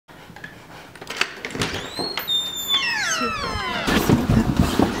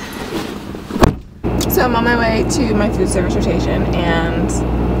So I'm on my way to my food service rotation, and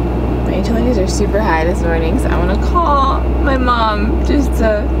my utilities are super high this morning, so I want to call my mom just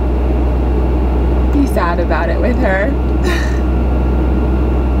to be sad about it with her.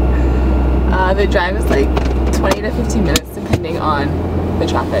 The drive is like 20 to 15 minutes depending on the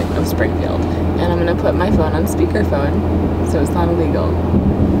traffic of Springfield, and I'm gonna put my phone on speakerphone so it's not illegal.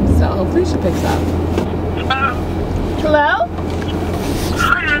 So hopefully she picks up. Hello?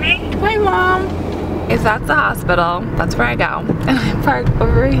 Hi, honey. Hi, Mom. If that's the hospital, that's where I go. And I park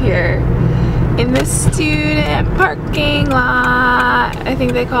over here in the student parking lot, I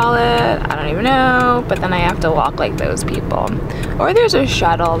think they call it. I don't even know. But then I have to walk like those people. Or there's a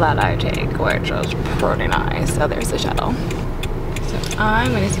shuttle that I take, which is pretty nice. So there's the shuttle. So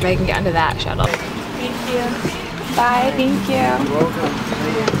I'm gonna see if I can get onto that shuttle. Thank you. Bye, thank you. You're welcome.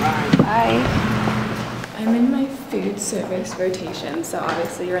 Bye. I'm in my food service rotation, so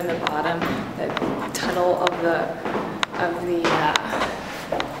obviously you're in the bottom, the tunnel of the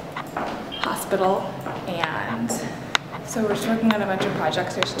hospital, and so we're just working on a bunch of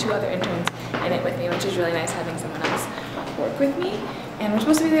projects. There's 2 other interns in it with me, which is really nice having someone else work with me. And we're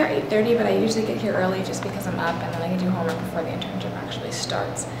supposed to be there at 8:30, but I usually get here early just because I'm up, and then I can do homework before the internship actually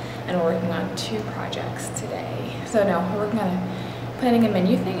starts. And we're working on 2 projects today. So no, we're working on planning a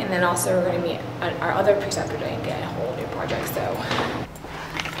menu thing, and then also we're going to meet our other preceptor today and get a whole new project. So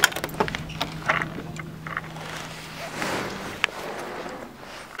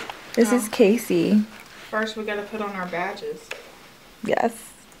this is Casey. First, we gotta put on our badges.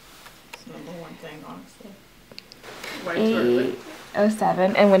 Yes. It's the #1 thing, honestly. Way too early.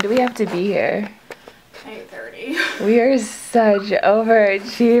 8:07. And when do we have to be here? 8:30. We are such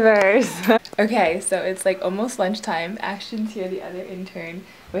overachievers. Okay, so it's like almost lunchtime. Ashton's here, the other intern,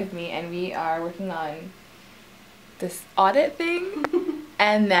 with me, and we are working on this audit thing.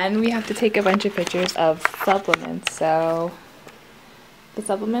 And then we have to take a bunch of pictures of supplements. So the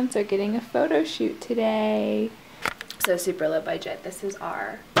supplements are getting a photo shoot today. So super low budget. This is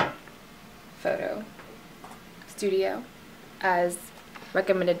our photo studio as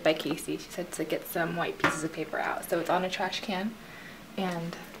recommended by Casey. She said to get some white pieces of paper out. So it's on a trash can,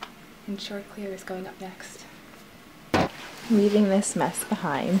 and Ensure Clear is going up next. Leaving this mess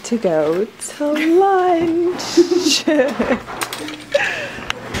behind to go to lunch.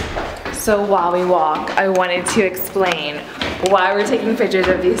 So while we walk, I wanted to explain why we're taking pictures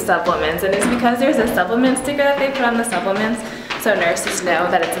of these supplements, and it's because there's a supplement sticker that they put on the supplements so nurses know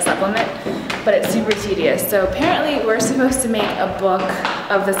that it's a supplement, but it's super tedious. So apparently we're supposed to make a book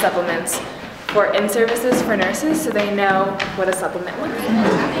of the supplements for in-services for nurses so they know what a supplement looks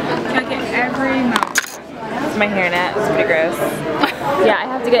like. I get every moment. It's my hairnet, it's pretty gross. Yeah, I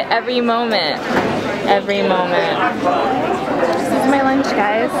have to get every moment. Every moment. This is my lunch,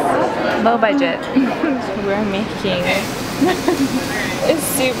 guys. Low budget. We're making a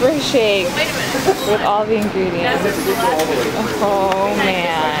super shake with all the ingredients. Oh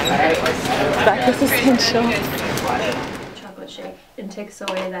man. Breakfast essential. Chocolate shake. It takes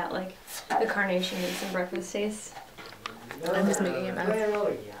away that like the carnations and breakfast taste. I'm just making a mess.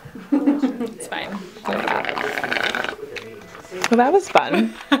 It's fine. Well, that was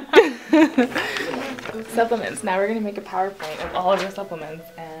fun. Supplements. Now we're gonna make a PowerPoint of all of the supplements,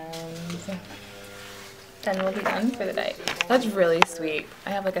 and then we'll be done for the day. That's really sweet.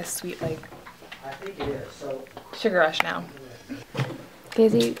 I have like a sweet like sugar rush now.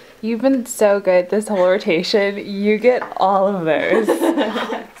 Casey, you've been so good this whole rotation. You get all of those.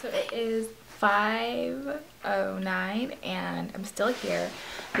 So it is 5:09 and I'm still here.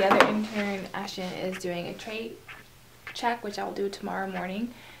 The other intern, Ashton, is doing a tray check, which I'll do tomorrow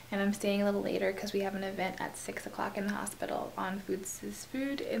morning. And I'm staying a little later because we have an event at 6 o'clock in the hospital on food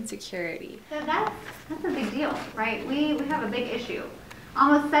insecurity. So that's a big deal, right? We have a big issue.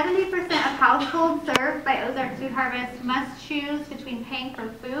 Almost 70% of households served by Ozark Food Harvest must choose between paying for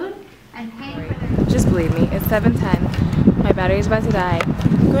food and paying for their... Just believe me, it's 7:10. My battery's about to die.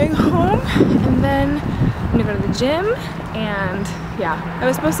 I'm going home, and then I'm gonna go to the gym, and yeah. I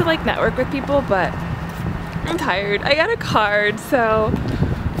was supposed to like network with people, but I'm tired. I got a card, so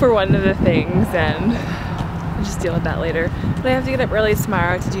for one of the things, and I'll just deal with that later. But I have to get up early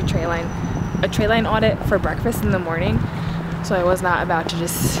tomorrow to do a tray line audit for breakfast in the morning. So I was not about to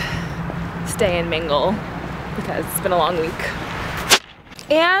just stay and mingle because it's been a long week.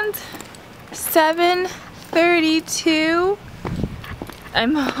 And 7:32,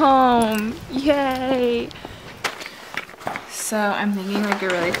 I'm home. Yay! So I'm thinking like a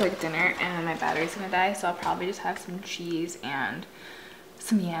really quick dinner, and my battery's gonna die, so I'll probably just have some cheese and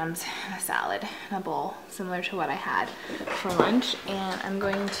some yams and a salad and a bowl similar to what I had for lunch. And I'm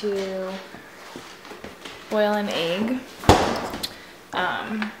going to boil an egg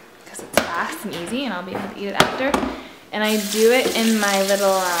because it's fast and easy and I'll be able to eat it after. And I do it in my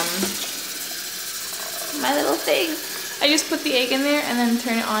little thing. I just put the egg in there and then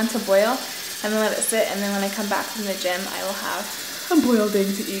turn it on to boil and then let it sit, and then when I come back from the gym I will have a boiled egg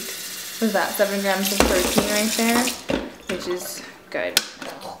to eat with that 7 grams of protein right there, which is good.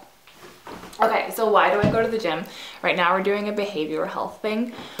 Okay, so why do I go to the gym? Right now we're doing a behavioral health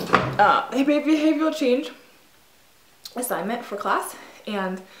thing, a behavioral change assignment for class,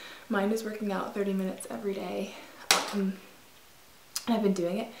 and mine is working out 30 minutes every day. And I've been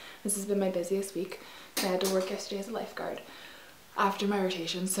doing it. This has been my busiest week. I had to work yesterday as a lifeguard after my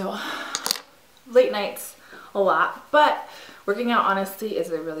rotation, so late nights a lot, but working out honestly is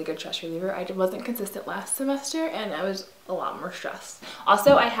a really good stress reliever. I wasn't consistent last semester and I was a lot more stressed.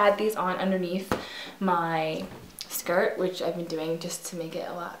 Also, I had these on underneath my skirt, which I've been doing just to make it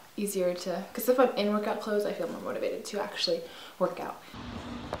a lot easier to, because if I'm in workout clothes I feel more motivated to actually work out.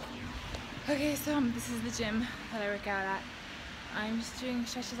 Okay, so this is the gym that I work out at. I'm just doing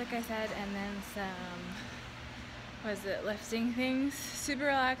stretches like I said, and then some lifting things. Super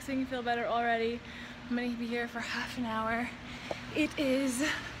relaxing, feel better already. I'm gonna be here for half an hour. It is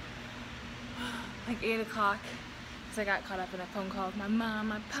like 8 o'clock because I got caught up in a phone call with my mom,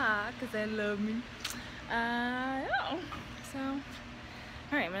 my pa, because they love me. So,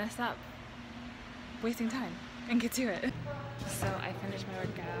 alright, I'm gonna stop wasting time and get to it. So I finished my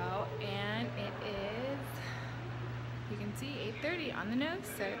workout and it is, you can see, 8:30 on the nose,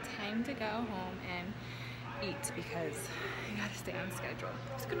 so time to go home and eat because I gotta stay on schedule.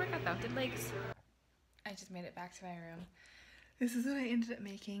 It was a good workout though, did legs. I just made it back to my room. This is what I ended up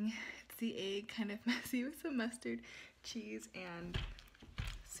making. It's the egg, kind of messy with some mustard, cheese, and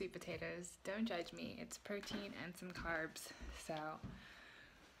sweet potatoes. Don't judge me, it's protein and some carbs, so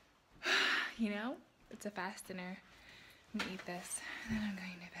you know, it's a fast dinner. I'm gonna eat this and then I'm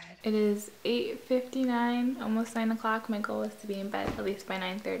going to bed. It is 8:59, almost 9 o'clock. My goal is to be in bed at least by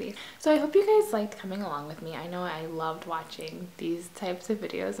 9:30. So I hope you guys liked coming along with me. I know I loved watching these types of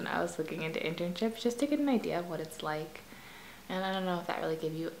videos when I was looking into internships just to get an idea of what it's like. And I don't know if that really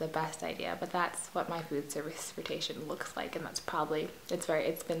gave you the best idea, but that's what my food service rotation looks like, and that's probably,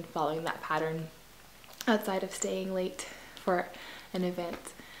 it's been following that pattern outside of staying late for an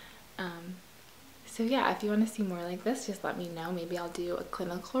event. So yeah, if you want to see more like this, just let me know. Maybe I'll do a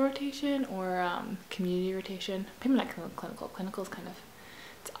clinical rotation or community rotation. Maybe not clinical. Clinical is kind of,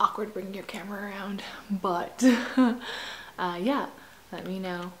 it's awkward bringing your camera around, but yeah, let me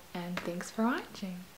know, and thanks for watching.